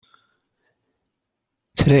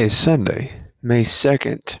Today is Sunday, May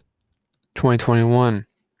 2nd, 2021.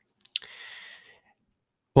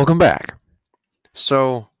 Welcome back.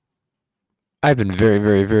 So, I've been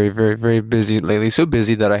very busy lately. So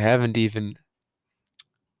busy that I haven't even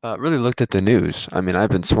really looked at the news. I mean,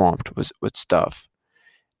 I've been swamped with stuff.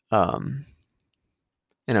 Um,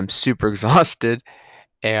 and I'm super exhausted.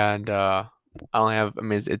 And I only have, I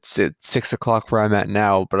mean, it's 6 o'clock where I'm at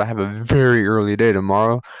now, but I have a very early day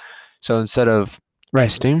tomorrow. So instead of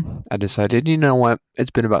resting, I decided, you know what?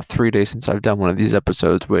 It's been about 3 days since I've done one of these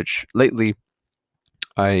episodes, which lately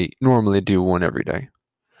I normally do one every day.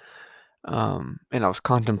 And I was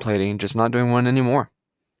contemplating just not doing one anymore.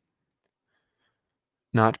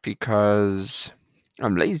 Not because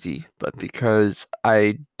I'm lazy, but because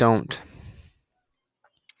I don't.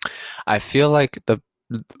 I feel like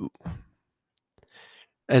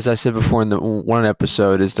as I said before in the one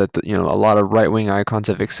episode, is that a lot of right wing icons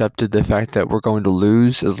have accepted the fact that we're going to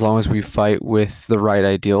lose as long as we fight with the right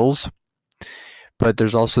ideals. But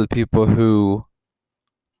there's also the people who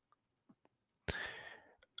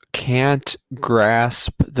can't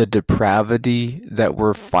grasp the depravity that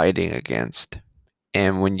we're fighting against.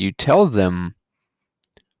 And when you tell them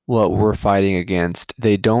what we're fighting against,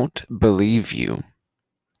 they don't believe you.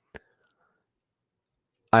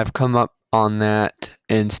 I've come up on that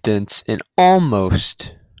instance in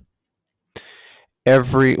almost I've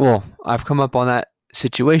come up on that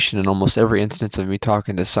situation in almost every instance of me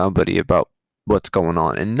talking to somebody about what's going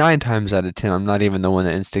on. And 9 times out of 10, I'm not even the one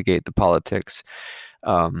to instigate the politics.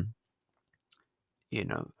 Um, you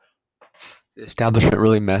know, the establishment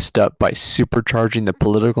really messed up by supercharging the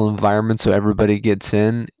political environment so everybody gets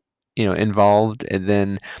involved, and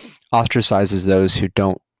then ostracizes those who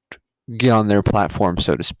don't get on their platform,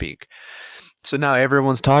 so to speak. So now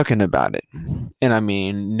everyone's talking about it. And I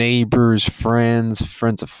mean, neighbors, friends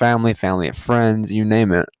of family, family of friends, you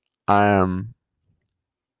name it. I've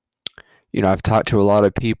talked to a lot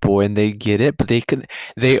of people and they get it, but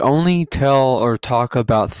they only tell or talk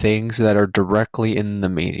about things that are directly in the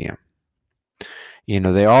media.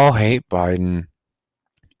 They all hate Biden.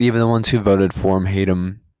 Even the ones who voted for him hate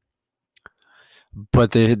him.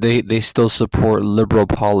 But they still support liberal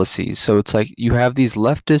policies. So it's like you have these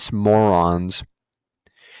leftist morons.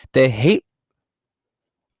 They hate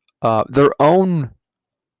their own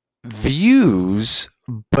views,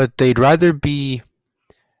 but they'd rather be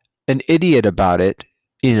an idiot about it.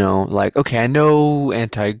 Like, okay, I know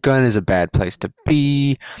anti-gun is a bad place to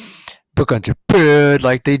be, but guns are bad.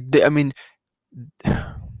 Like I mean,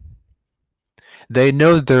 they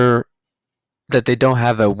know that they don't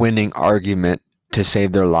have a winning argument to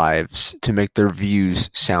save their lives, to make their views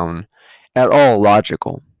sound at all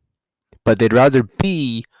logical. But they'd rather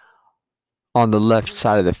be on the left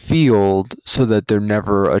side of the field so that they're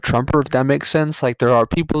never a Trumper, if that makes sense. Like, there are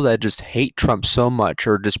people that just hate Trump so much,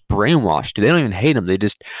 or just brainwashed. They don't even hate him. They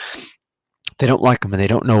don't like him, and they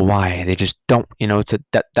don't know why. They just don't. It's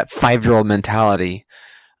that 5-year-old mentality.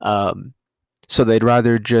 So they'd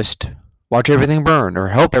rather just watch everything burn or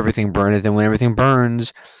help everything burn, and then when everything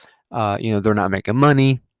burns, they're not making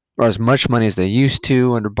money, or as much money as they used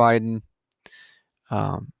to under Biden.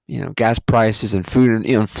 Gas prices and food and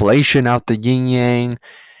inflation out the yin yang.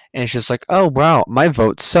 And it's just like, oh, wow, my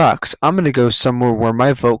vote sucks. I'm going to go somewhere where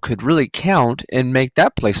my vote could really count and make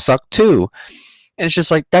that place suck too. And it's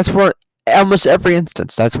just like, that's where almost every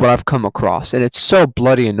instance, that's what I've come across. And it's so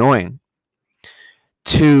bloody annoying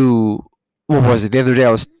what was it? The other day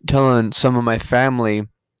I was telling some of my family,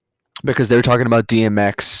 because they were talking about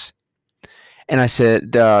DMX. And I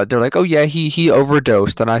said, they're like, oh yeah, he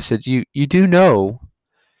overdosed. And I said, you do know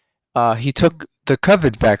he took the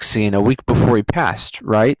COVID vaccine a week before he passed,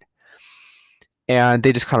 right? And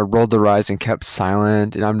they just kind of rolled their eyes and kept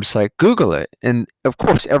silent. And I'm just like, Google it. And of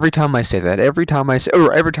course, every time I say that, every time I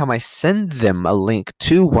send them a link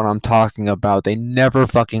to what I'm talking about, they never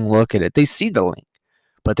fucking look at it. They see the link,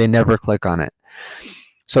 but they never click on it.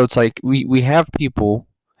 So it's like we have people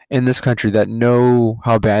in this country that know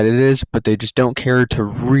how bad it is, but they just don't care to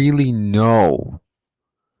really know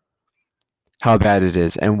how bad it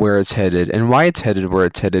is and where it's headed and why it's headed where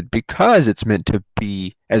it's headed, because it's meant to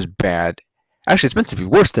be as bad. Actually, it's meant to be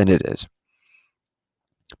worse than it is.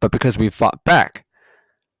 But because we fought back,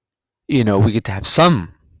 we get to have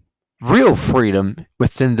some real freedom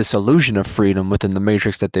within this illusion of freedom within the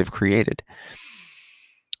matrix that they've created.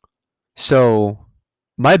 So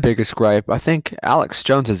my biggest gripe, I think Alex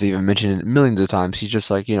Jones has even mentioned it millions of times. He's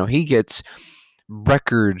just like, he gets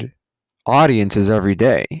record audiences every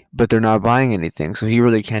day, but they're not buying anything. So he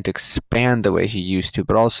really can't expand the way he used to.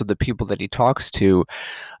 But also the people that he talks to,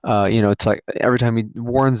 it's like every time he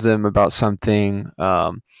warns them about something,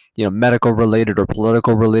 medical related or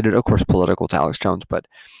political related. Of course, political to Alex Jones, but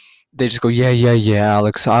they just go, yeah, yeah, yeah,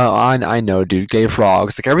 Alex, I know, dude, gay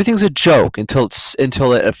frogs. Like everything's a joke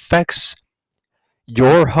until it affects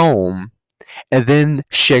your home, and then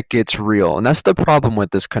shit gets real. And that's the problem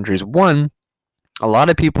with this country. Is one, a lot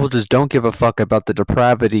of people just don't give a fuck about the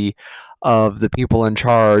depravity of the people in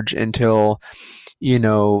charge until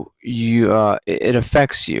it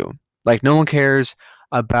affects you. Like no one cares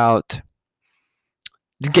about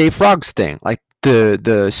the gay frogs thing, like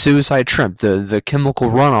the suicide shrimp, the chemical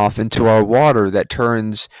runoff into our water that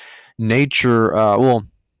turns nature.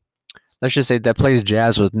 Let's just say that plays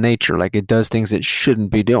jazz with nature, like it does things it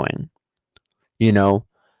shouldn't be doing. You know,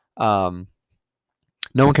 um,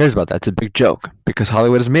 no one cares about that. It's a big joke because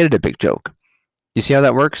Hollywood has made it a big joke. You see how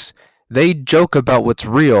that works? They joke about what's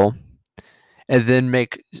real and then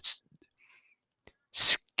make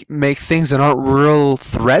things that aren't real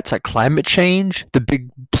threats like climate change the big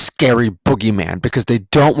scary boogeyman because they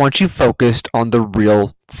don't want you focused on the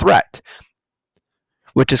real threat,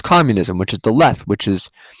 which is communism, which is the left, which is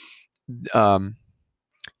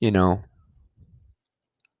you know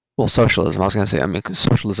socialism. I was going to say, I mean,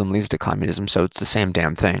 socialism leads to communism, so it's the same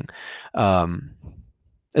damn thing.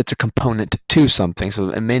 It's a component to something, so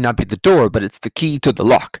it may not be the door, but it's the key to the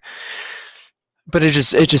lock. But it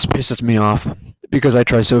just pisses me off because I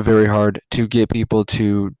try so very hard to get people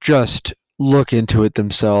to just look into it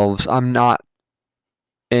themselves. I'm not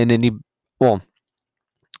in any well,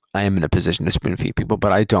 I am in a position to spoon feed people,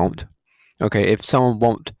 but I don't. Okay, if someone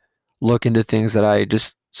won't look into things that I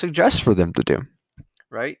just suggest for them to do,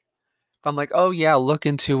 right? If I'm like, oh yeah, look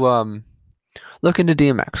into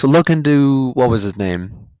DMX, look into what was his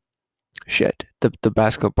name? Shit,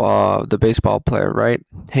 the baseball player, right?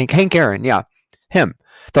 Hank Aaron, yeah, him.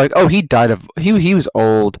 It's like, oh, he died of he was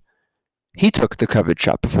old. He took the COVID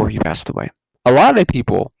shot before he passed away. A lot of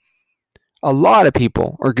people are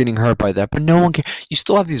getting hurt by that, but no one can. You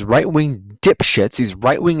still have these right-wing dipshits, these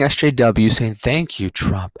right-wing SJWs saying, thank you,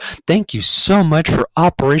 Trump. Thank you so much for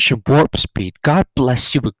Operation Warp Speed. God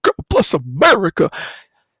bless you, but God bless America.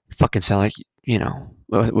 Fucking sound like,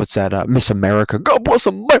 what's that? Miss America. God bless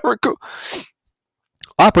America.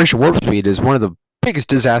 Operation Warp Speed is one of the biggest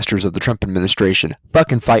disasters of the Trump administration.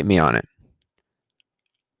 Fucking fight me on it.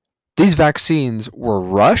 These vaccines were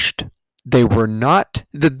rushed. They were not.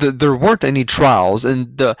 There weren't any trials,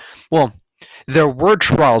 and there were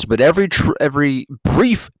trials, but every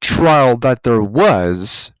brief trial that there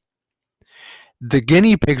was, the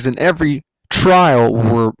guinea pigs in every trial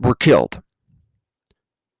were killed.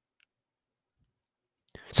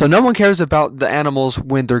 So no one cares about the animals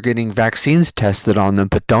when they're getting vaccines tested on them,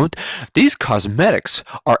 but these cosmetics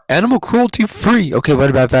are animal cruelty free. Okay, what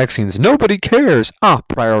about vaccines? Nobody cares.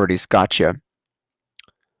 Priorities, gotcha.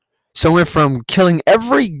 So went from killing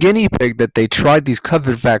every guinea pig that they tried these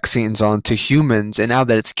COVID vaccines on to humans, and now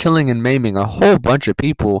that it's killing and maiming a whole bunch of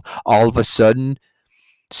people, all of a sudden,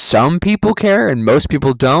 some people care and most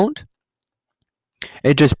people don't.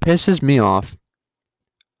 It just pisses me off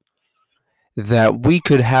that we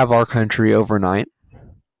could have our country overnight,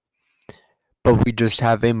 but we just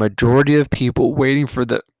have a majority of people waiting for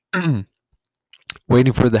the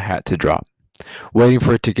waiting for the hat to drop, waiting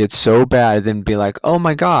for it to get so bad, and then be like, "Oh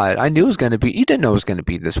my God, I knew it was gonna be. You didn't know it was gonna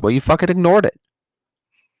be this way. You fucking ignored it."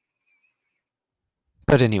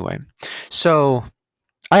 But anyway, so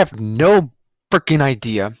I have no freaking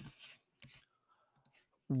idea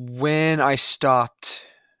where I stopped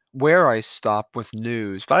with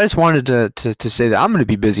news, but I just wanted to say that I'm going to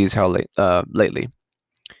be busy as hell lately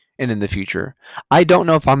and in the future. I don't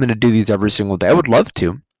know if I'm going to do these every single day. I would love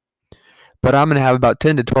to, but I'm going to have about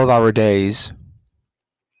 10 to 12 hour days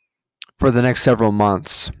for the next several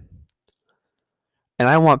months. And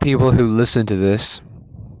I want people who listen to this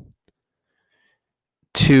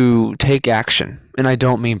to take action. And I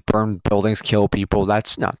don't mean burn buildings, kill people.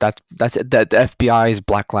 That's the FBI's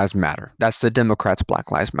Black Lives Matter. That's the Democrats'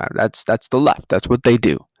 Black Lives Matter. That's the left. That's what they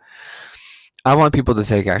do. I want people to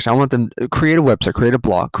take action. I want them to create a website, create a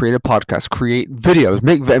blog, create a podcast, create videos,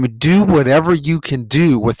 do whatever you can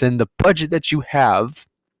do within the budget that you have.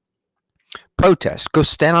 Protest. Go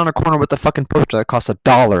stand on a corner with a fucking poster that costs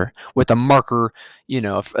 $1 with a marker, a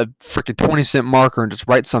freaking 20-cent marker, and just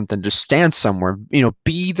write something. Just stand somewhere.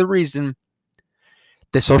 Be the reason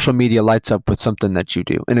that social media lights up with something that you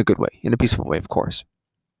do in a good way, in a peaceful way, of course.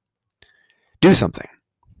 Do something.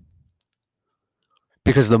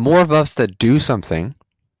 Because the more of us that do something,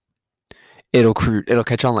 it'll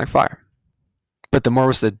catch on like fire. But the more of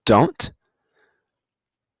us that don't,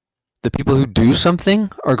 the people who do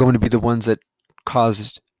something are going to be the ones that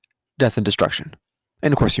cause death and destruction.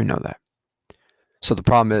 And of course, you know that. So the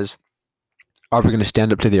problem is, are we going to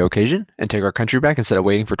stand up to the occasion and take our country back instead of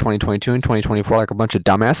waiting for 2022 and 2024 like a bunch of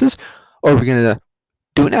dumbasses? Or are we going to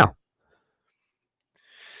do it now?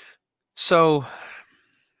 So,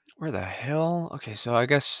 where the hell? Okay, so I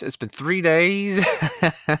guess it's been 3 days.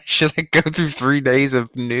 Should I go through 3 days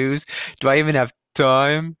of news? Do I even have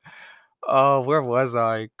time? Oh, where was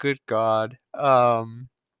I? Good God. I'll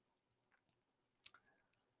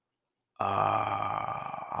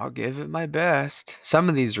give it my best. Some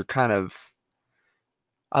of these are kind of.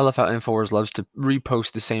 I love how Infowars loves to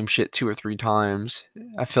repost the same shit 2 or 3 times.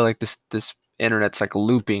 I feel like this internet's like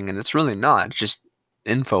looping, and it's really not. It's just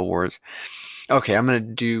Infowars. Okay, I'm gonna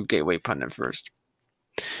do Gateway Pundit first.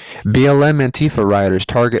 BLM Antifa rioters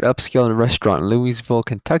target upscale restaurant in Louisville,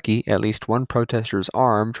 Kentucky. At least one protester is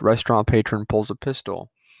armed. Restaurant patron pulls a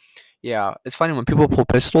pistol. Yeah, it's funny when people pull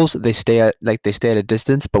pistols, they stay at a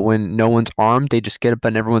distance, but when no one's armed, they just get up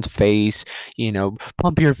in everyone's face,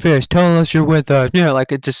 pump your fist, tell us you're with us. Yeah,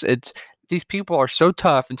 like it's these people are so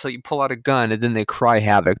tough until you pull out a gun and then they cry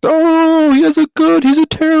havoc. Oh, he has a gun, he's a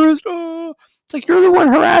terrorist. Oh, it's like you're the one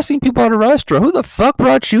harassing people at a restaurant. Who the fuck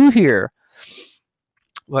brought you here?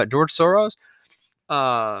 What, George Soros?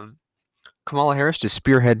 Kamala Harris to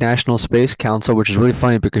spearhead National Space Council, which is really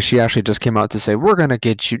funny because she actually just came out to say, we're going to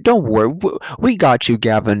get you. Don't worry. We got you,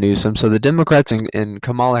 Gavin Newsom. So the Democrats and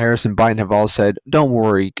Kamala Harris and Biden have all said, don't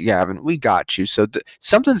worry, Gavin. We got you. So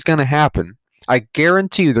something's going to happen. I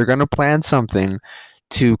guarantee you they're going to plan something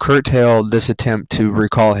to curtail this attempt to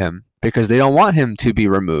recall him because they don't want him to be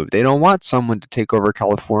removed. They don't want someone to take over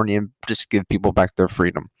California and just give people back their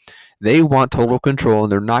freedom. They want total control,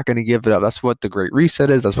 and they're not going to give it up. That's what the Great Reset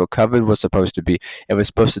is. That's what COVID was supposed to be. It was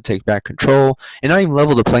supposed to take back control and not even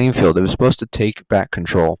level the playing field. It was supposed to take back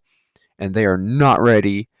control, and they are not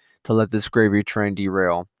ready to let this gravy train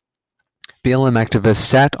derail. BLM activist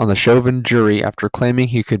sat on the Chauvin jury after claiming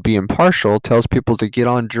he could be impartial, tells people to get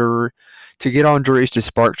on juries to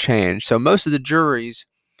spark change. So most of the jury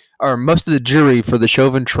for the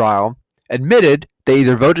Chauvin trial admitted they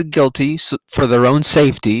either voted guilty for their own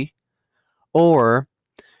safety or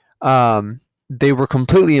they were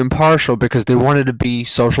completely impartial because they wanted to be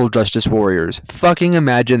social justice warriors. Fucking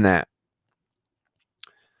imagine that.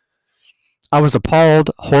 I was appalled.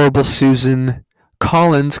 Horrible Susan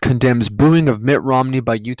Collins condemns booing of Mitt Romney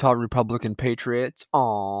by Utah Republican patriots.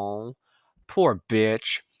 Aww. Poor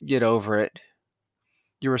bitch. Get over it.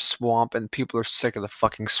 You're a swamp and people are sick of the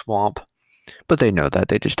fucking swamp. But they know that.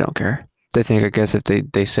 They just don't care. They think, I guess, if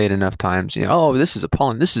they say it enough times, oh, this is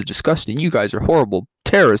appalling, this is disgusting, you guys are horrible,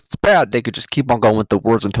 terrorists, bad, they could just keep on going with the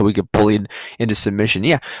words until we get bullied into submission.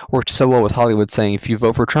 Yeah, worked so well with Hollywood saying, if you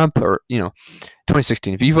vote for Trump, or,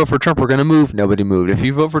 2016, if you vote for Trump, we're going to move. Nobody moved. If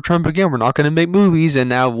you vote for Trump again, we're not going to make movies. And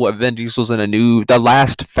now, Vin Diesel's in the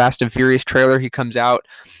last Fast and Furious trailer, he comes out,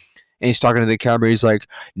 and he's talking to the camera, he's like,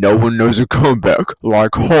 no one knows a comeback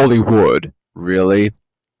like Hollywood. Really?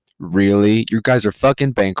 Really? You guys are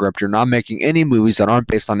fucking bankrupt. You're not making any movies that aren't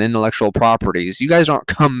based on intellectual properties. You guys aren't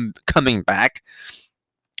coming back.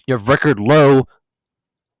 You have record low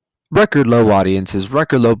audiences,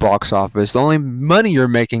 record low box office. The only money you're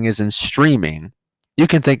making is in streaming. You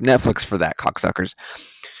can thank Netflix for that, cocksuckers.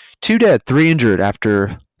 2 dead, 3 injured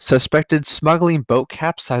after suspected smuggling boat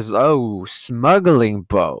capsizes. Oh, smuggling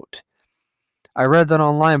boat. I read that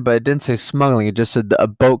online, but it didn't say smuggling. It just said a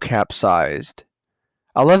boat capsized.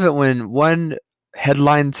 I love it when one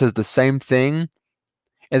headline says the same thing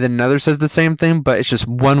and then another says the same thing, but it's just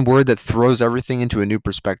one word that throws everything into a new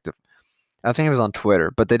perspective. I think it was on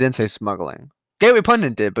Twitter, but they didn't say smuggling. Gateway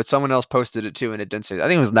Pundit did, but someone else posted it too, and it didn't say that. I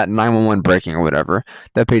think it was that 911 breaking or whatever.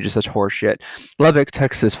 That page is such horseshit. Lubbock,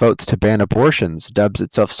 Texas votes to ban abortions, dubs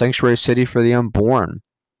itself sanctuary city for the unborn.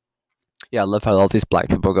 Yeah, I love how all these black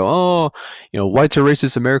people go, oh, whites are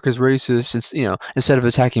racist, America's racist. It's, instead of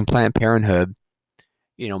attacking Planned Parenthood,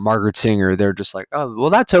 Margaret Singer, they're just like, oh,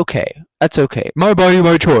 well, that's okay. That's okay. My body,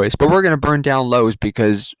 my choice. But we're going to burn down Lowe's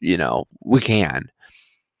because, we can.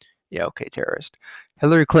 Yeah, okay, terrorist.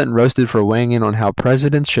 Hillary Clinton roasted for weighing in on how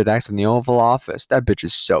presidents should act in the Oval Office. That bitch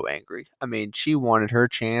is so angry. I mean, she wanted her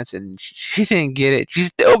chance and she didn't get it. She's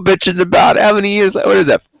still bitching about it. How many years? What is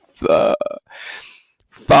that?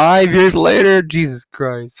 5 years later? Jesus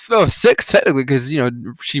Christ. Oh, 6 technically, because,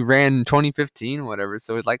 she ran in 2015, whatever.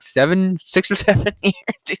 So it's like 6 or 7 years.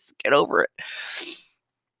 Just get over it.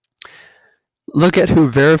 Look at who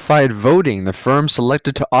verified voting. The firm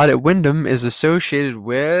selected to audit Wyndham is associated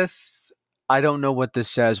with I don't know what this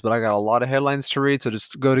says, but I got a lot of headlines to read, so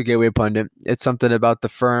just go to Gateway Pundit. It's something about the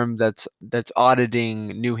firm that's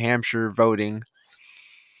auditing New Hampshire voting.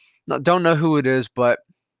 Don't know who it is, but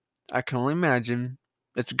I can only imagine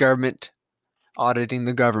it's government auditing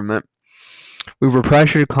the government. We were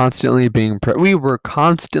constantly being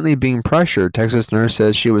pressured. Texas nurse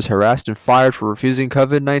says she was harassed and fired for refusing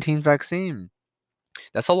COVID-19 vaccine.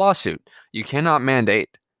 That's a lawsuit. You cannot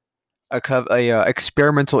mandate a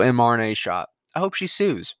experimental mRNA shot. I hope she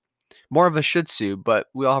sues. More of us should sue, but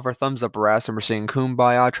we all have our thumbs up our ass and we're saying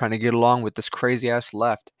kumbaya, trying to get along with this crazy ass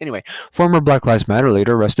left. Anyway, former Black Lives Matter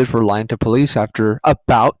leader arrested for lying to police after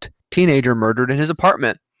about teenager murdered in his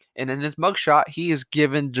apartment. And in his mugshot, he is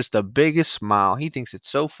given just the biggest smile. He thinks it's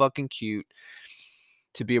so fucking cute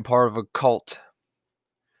to be a part of a cult.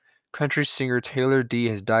 Country singer Taylor D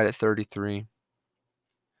has died at 33.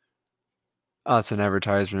 Oh, it's an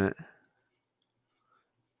advertisement.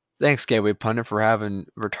 Thanks, Gateway Pundit, for having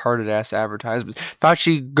retarded ass advertisements.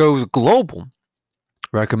 Fauci goes global.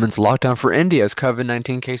 Recommends lockdown for India as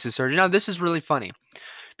COVID-19 cases surge. Now, this is really funny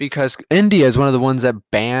because India is one of the ones that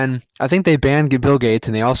I think they banned Bill Gates,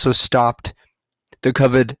 and they also stopped the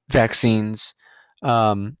COVID vaccines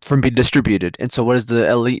from being distributed. And so what does the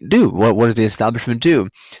elite do? What does the establishment do?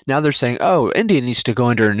 Now they're saying, oh, India needs to go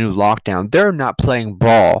under a new lockdown. They're not playing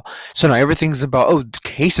ball. So now everything's about, oh,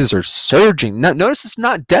 cases are surging. Notice it's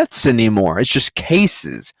not deaths anymore. It's just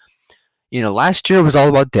cases. You know, last year was all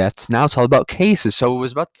about deaths. Now it's all about cases. So it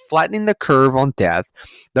was about flattening the curve on death.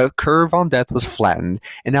 The curve on death was flattened.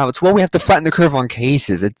 And now it's, well, we have to flatten the curve on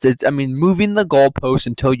cases. It's moving the goalpost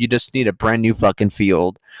until you just need a brand new fucking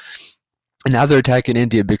field. And now they're attacking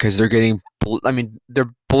India because they're getting, their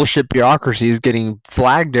bullshit bureaucracy is getting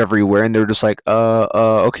flagged everywhere, and they're just like,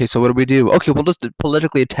 okay, so what do we do? Okay, we'll just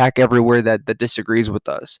politically attack everywhere that disagrees with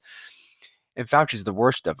us. And Fauci's the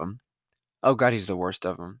worst of them. Oh God, he's the worst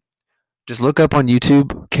of them. Just look up on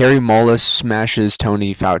YouTube, Carrie Mullis smashes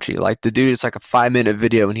Tony Fauci. Like, the dude, it's like a 5-minute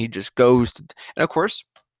video, and he just goes to, and of course,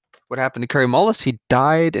 what happened to Carrie Mullis? He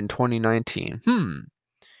died in 2019.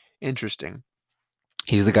 Interesting.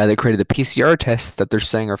 He's the guy that created the PCR tests that they're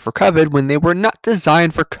saying are for COVID when they were not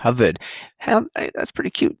designed for COVID. That's pretty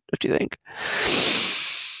cute, don't you think?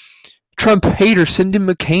 Trump hater Cindy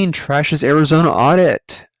McCain trashes Arizona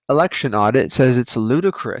election audit, says it's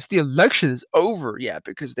ludicrous. The election is over, yeah,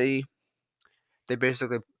 because they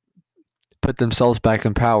basically put themselves back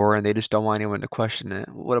in power and they just don't want anyone to question it.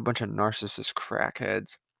 What a bunch of narcissist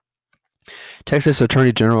crackheads. Texas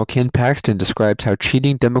Attorney General Ken Paxton describes how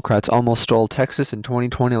cheating Democrats almost stole Texas in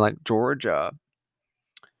 2020 like Georgia.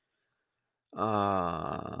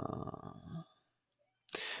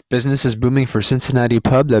 Business is booming for Cincinnati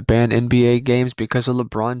pub that banned NBA games because of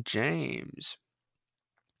LeBron James.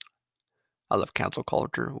 I love cancel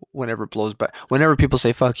culture whenever it blows back. Whenever people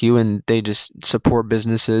say fuck you and they just support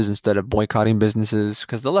businesses instead of boycotting businesses,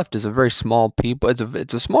 because the left is a very small people.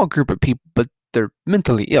 It's a small group of people, but they're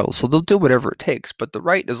mentally ill, so they'll do whatever it takes. But the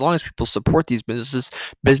right, as long as people support these businesses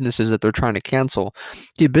that they're trying to cancel,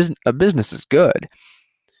 a business is good.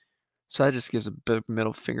 So that just gives a big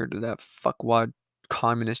middle finger to that fuckwad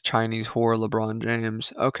communist Chinese whore LeBron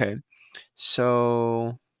James. Okay,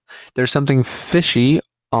 so there's something fishy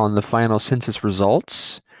on the final census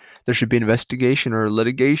results. There should be an investigation or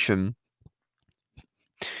litigation.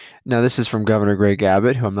 Now, this is from Governor Greg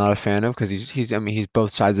Abbott, who I'm not a fan of because he's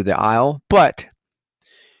both sides of the aisle. But,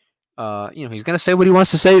 he's going to say what he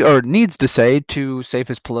wants to say or needs to say to save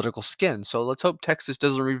his political skin. So let's hope Texas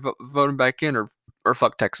doesn't vote him back in or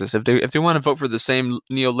fuck Texas. If they want to vote for the same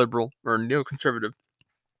neoliberal or neoconservative,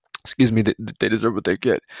 they deserve what they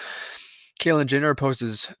get. Caitlyn Jenner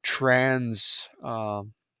opposes trannies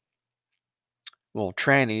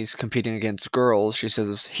competing against girls.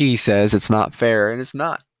 He says it's not fair, and it's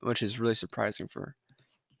not, which is really surprising for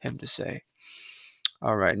him to say.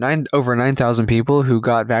 All right, over 9,000 people who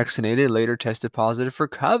got vaccinated later tested positive for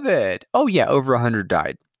COVID. Oh yeah, over 100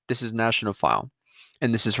 died. This is national file,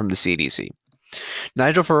 and this is from the CDC.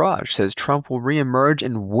 Nigel Farage says Trump will reemerge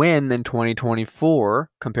and win in 2024,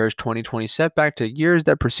 compares 2020 setback to years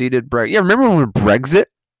that preceded Brexit. Yeah, remember when Brexit?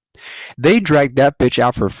 They dragged that bitch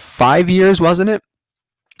out for 5 years, wasn't it?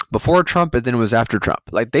 Before Trump, and then it was after Trump.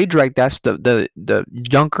 Like, they dragged that stuff, the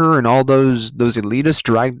Juncker and all those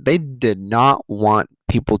elitists they did not want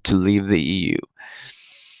people to leave the EU.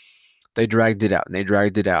 They dragged it out, and they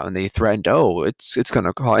threatened, it's going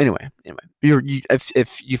to call. Anyway,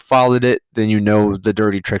 if you followed it, then you know the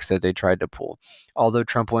dirty tricks that they tried to pull. Although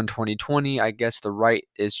Trump won 2020, I guess the right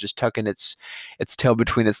is just tucking its tail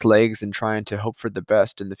between its legs and trying to hope for the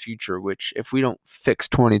best in the future, which if we don't fix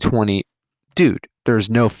 2020, dude, there's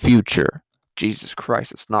no future. Jesus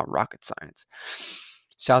Christ, it's not rocket science.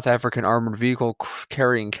 South African armored vehicle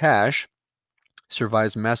carrying cash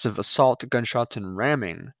survives massive assault, gunshots, and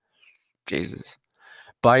ramming. Jesus.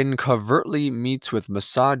 Biden covertly meets with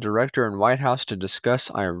Mossad director in White House to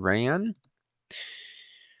discuss Iran.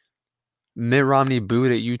 Mitt Romney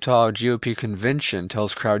booed at Utah GOP convention,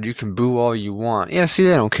 tells crowd you can boo all you want. Yeah, see,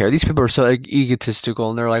 they don't care. These people are so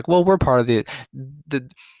egotistical, and they're like, well, we're part of the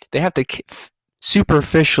they have to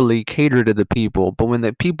superficially cater to the people, but when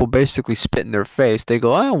the people basically spit in their face, they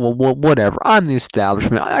go, oh, well, whatever. I'm the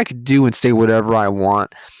establishment. I can do and say whatever I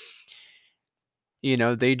want. You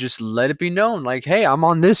know, they just let it be known, like, hey, I'm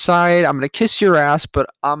on this side. I'm going to kiss your ass, but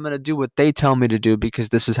I'm going to do what they tell me to do because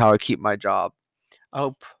this is how I keep my job. I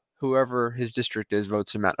hope whoever his district is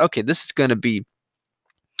votes him out. Okay, this is probably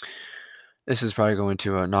going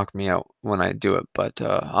to knock me out when I do it, but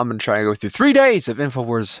I'm going to try to go through 3 days of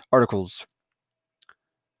InfoWars articles.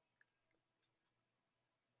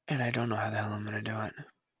 And I don't know how the hell I'm going to do it.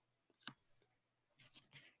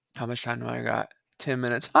 How much time do I got? 10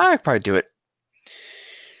 minutes. I could probably do it.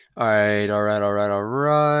 All right.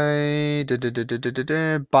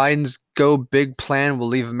 Biden's go big plan will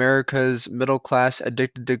leave America's middle class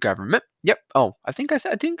addicted to government. Yep. Oh, I think I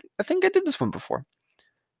did this one before.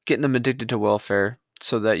 Getting them addicted to welfare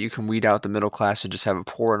so that you can weed out the middle class and just have a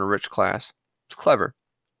poor and a rich class. It's clever.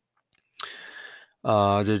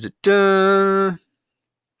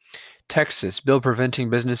 Texas bill preventing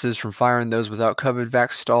businesses from firing those without COVID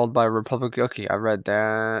vax stalled by Republican. Okay, I read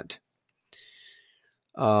that.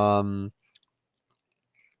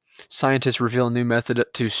 Scientists reveal new method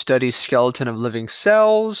to study skeleton of living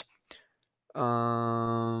cells.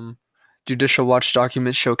 Judicial Watch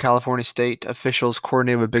documents show California state officials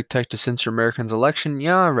coordinated with big tech to censor Americans' election.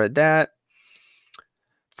 Yeah, I read that.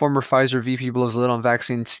 Former Pfizer VP blows lid on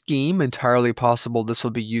vaccine scheme. Entirely possible this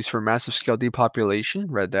will be used for massive scale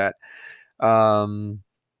depopulation. Read that. Bali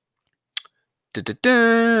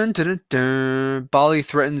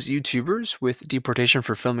threatens YouTubers with deportation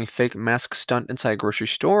for filming fake mask stunt inside grocery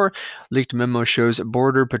store. Leaked memo shows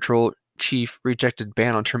Border Patrol chief rejected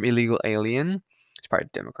ban on term illegal alien. It's probably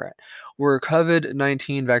a Democrat. Were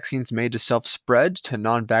COVID-19 vaccines made to self-spread to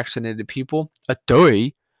non-vaccinated people?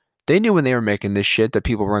 They knew when they were making this shit that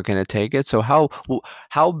people weren't going to take it. So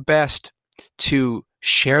how best to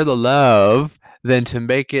share the love than to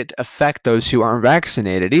make it affect those who aren't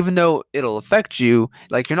vaccinated? Even though it'll affect you,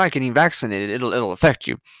 like you're not getting vaccinated, it'll affect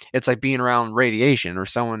you. It's like being around radiation or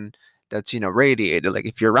someone that's, radiated. Like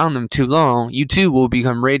if you're around them too long, you too will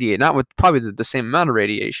become radiated. Not with probably the same amount of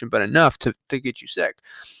radiation, but enough to get you sick.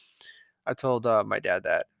 I told my dad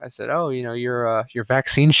that. I said, "Oh, you're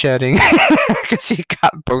vaccine shedding because he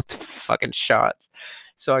got both fucking shots."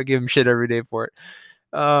 So I give him shit every day for it.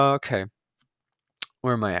 Okay,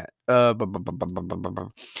 where am I at?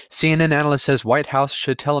 CNN analyst says White House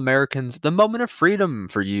should tell Americans the moment of freedom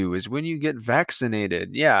for you is when you get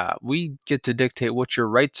vaccinated. Yeah, we get to dictate what your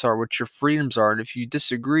rights are, what your freedoms are, and if you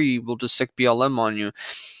disagree, we'll just sick BLM on you.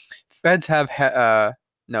 Feds have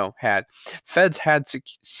Feds had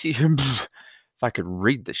if I could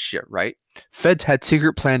read this shit right. Feds had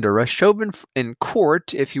secret plan to arrest Chauvin in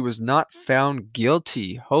court if he was not found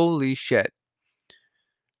guilty. Holy shit.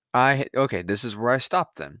 Okay, this is where I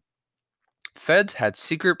stopped then. Feds had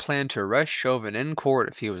secret plan to arrest Chauvin in court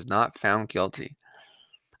if he was not found guilty.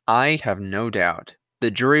 I have no doubt.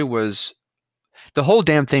 The whole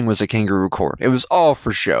damn thing was a kangaroo court. It was all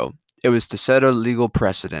for show. It was to set a legal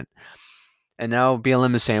precedent. And now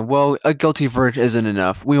BLM is saying, well, a guilty verdict isn't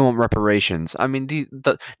enough. We want reparations. I mean,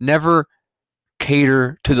 never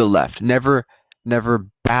cater to the left. Never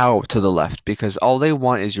bow to the left because all they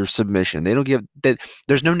want is your submission. They don't give that.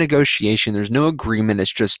 There's no negotiation. There's no agreement.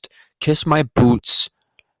 It's just kiss my boots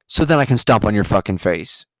so then I can stomp on your fucking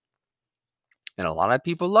face. And a lot of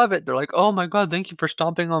people love it. They're like, oh my God, thank you for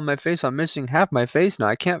stomping on my face. I'm missing half my face now.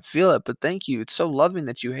 I can't feel it, but thank you. It's so loving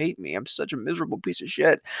that you hate me. I'm such a miserable piece of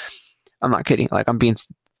shit. I'm not kidding. Like, I'm being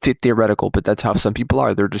theoretical, but that's how some people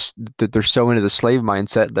are. They're so into the slave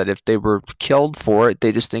mindset that if they were killed for it,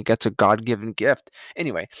 they just think that's a God-given gift.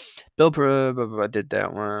 Anyway, Bill did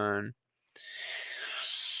that one.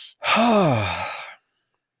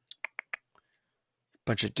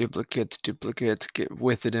 Bunch of duplicates. Get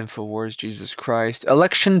with it, InfoWars. Jesus Christ.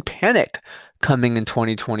 Election panic coming in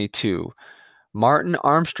 2022. Martin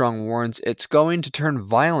Armstrong warns it's going to turn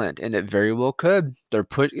violent, and it very well could.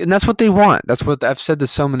 And that's what they want. That's what I've said this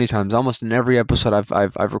so many times, almost in every episode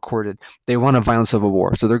I've recorded. They want a violent civil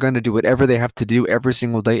war, so they're going to do whatever they have to do every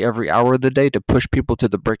single day, every hour of the day, to push people to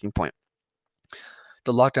the breaking point.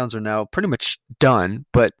 The lockdowns are now pretty much done,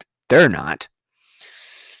 but they're not.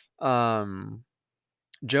 Um,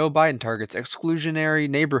 Joe Biden targets exclusionary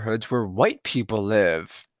neighborhoods where white people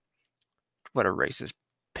live. What a racist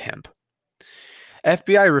pimp.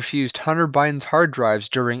 FBI refused Hunter Biden's hard drives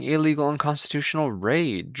during illegal unconstitutional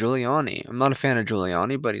raid. Giuliani. I'm not a fan of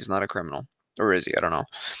Giuliani, but he's not a criminal. Or is he? I don't know.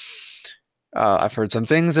 I've heard some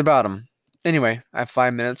things about him. Anyway, I have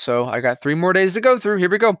 5 minutes, so I got 3 more days to go through. Here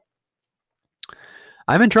we go.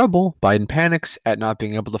 I'm in trouble. Biden panics at not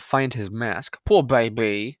being able to find his mask. Poor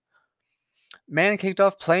baby. Man kicked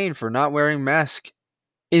off plane for not wearing mask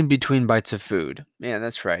in between bites of food. Yeah,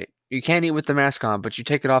 that's right. You can't eat with the mask on, but you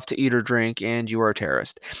take it off to eat or drink, and you are a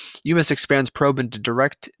terrorist. U.S. expands probe into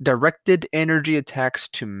directed energy attacks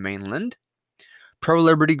to mainland.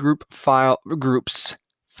 Pro-liberty groups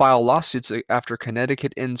file lawsuits after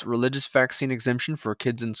Connecticut ends religious vaccine exemption for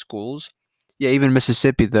kids in schools. Yeah, even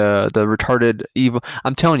Mississippi, the retarded evil.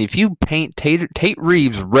 I'm telling you, if you paint Tate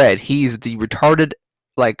Reeves red, he's the retarded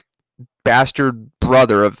like bastard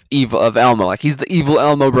brother of Elmo. Like he's the evil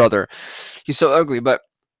Elmo brother. He's so ugly, but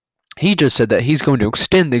he just said that he's going to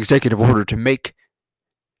extend the executive order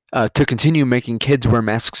to continue making kids wear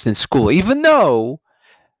masks in school, even though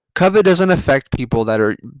COVID doesn't affect people that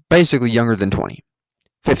are basically younger than 20,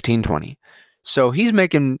 15, 20. So he's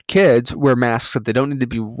making kids wear masks that they don't need to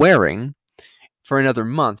be wearing for another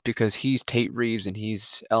month because he's Tate Reeves and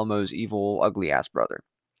he's Elmo's evil, ugly ass brother.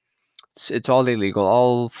 It's all illegal,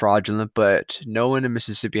 all fraudulent, but no one in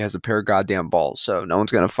Mississippi has a pair of goddamn balls, so no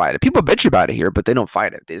one's gonna fight it. People bitch about it here, but they don't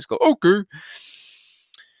fight it. They just go, okay.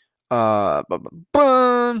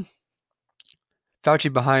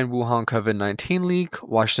 Fauci behind Wuhan COVID-19 leak.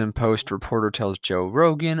 Washington Post reporter tells Joe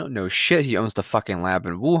Rogan, no shit, he owns the fucking lab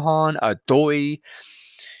in Wuhan. Adoy.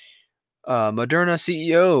 Moderna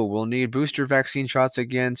CEO will need booster vaccine shots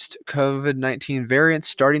against COVID-19 variants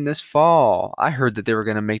starting this fall. I heard that they were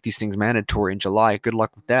going to make these things mandatory in July. Good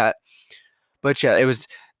luck with that. But yeah,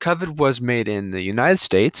 COVID was made in the United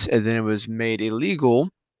States, and then it was made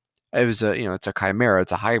illegal. It was it's a chimera,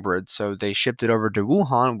 it's a hybrid. So they shipped it over to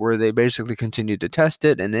Wuhan, where they basically continued to test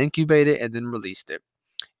it and incubate it, and then released it.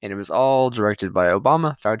 And it was all directed by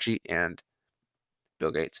Obama, Fauci, and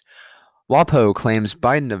Bill Gates. WAPO claims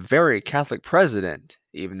Biden a very Catholic president,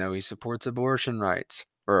 even though he supports abortion rights,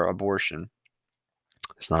 or abortion.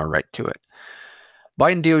 There's not a right to it.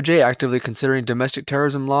 Biden DOJ actively considering domestic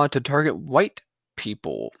terrorism law to target white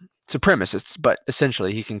people, supremacists, but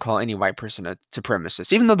essentially he can call any white person a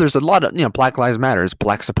supremacist, even though there's a lot of, Black Lives Matter is a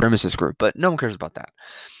black supremacist group, but no one cares about that.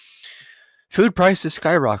 Food prices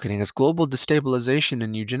skyrocketing as global destabilization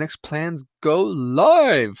and eugenics plans go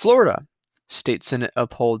live. Florida. State Senate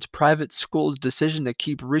upholds private schools' decision to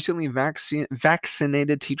keep recently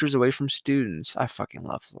vaccinated teachers away from students. I fucking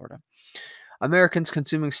love Florida. Americans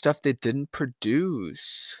consuming stuff they didn't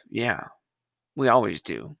produce. Yeah, we always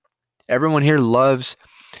do. Everyone here loves,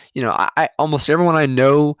 I almost everyone I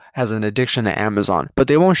know has an addiction to Amazon, but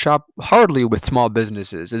they won't shop hardly with small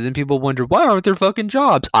businesses. And then people wonder, why aren't there fucking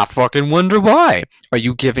jobs? I fucking wonder why. Are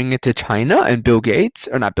you giving it to China and Bill Gates?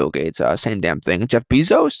 Or not Bill Gates, same damn thing. Jeff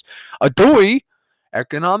Bezos? Adoy!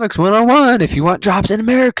 Economics 101. If you want jobs in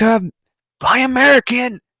America, buy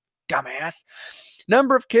American. Dumbass.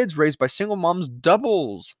 Number of kids raised by single moms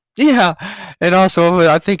doubles. Yeah, and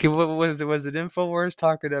also I think it was it InfoWars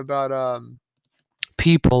talking about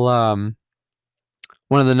people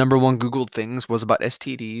one of the number one Googled things was about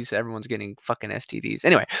STDs. Everyone's getting fucking STDs.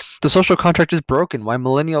 Anyway, the social contract is broken. Why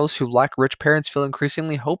millennials who lack rich parents feel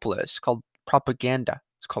increasingly hopeless. It's called propaganda.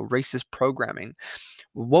 It's called racist programming.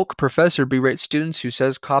 Woke professor berates students who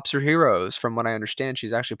says cops are heroes. From what I understand,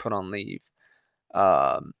 she's actually put on leave.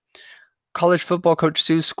 College football coach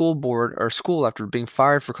sues school after being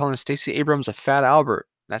fired for calling Stacey Abrams a fat Albert.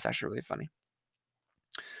 That's actually really funny.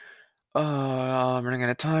 I'm running out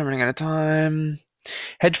of time.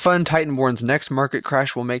 Hedge fund Titan warns next market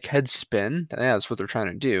crash will make heads spin. Yeah, that's what they're trying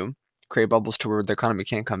to do. Create bubbles to where the economy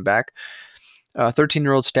can't come back.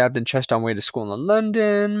 13-year-old stabbed in chest on way to school in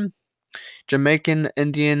London. Jamaican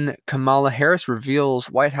Indian Kamala Harris reveals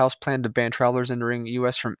White House plan to ban travelers entering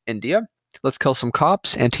U.S. from India. Let's kill some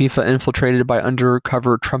cops. Antifa infiltrated by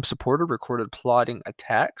undercover Trump supporter recorded plotting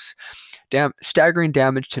attacks. Staggering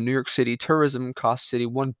damage to New York City tourism cost city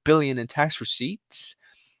 $1 billion in tax receipts.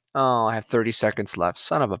 Oh, I have 30 seconds left.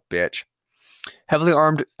 Son of a bitch. Heavily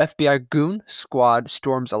armed FBI goon squad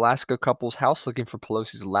storms Alaska couple's house looking for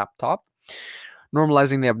Pelosi's laptop.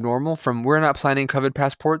 Normalizing the abnormal from we're not planning COVID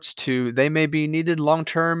passports to they may be needed long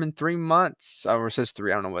term in 3 months. Or it says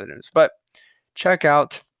 3. I don't know what it is. But check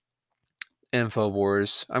out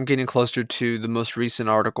Infowars. I'm getting closer to the most recent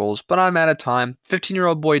articles, but I'm out of time.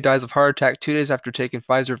 15-year-old boy dies of heart attack 2 days after taking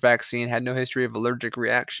Pfizer vaccine. Had no history of allergic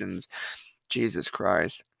reactions. Jesus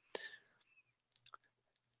Christ.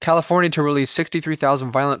 California to release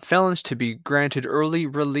 63,000 violent felons to be granted early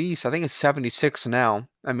release. I think it's 76 now.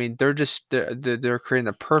 I mean, they're creating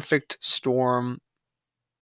the perfect storm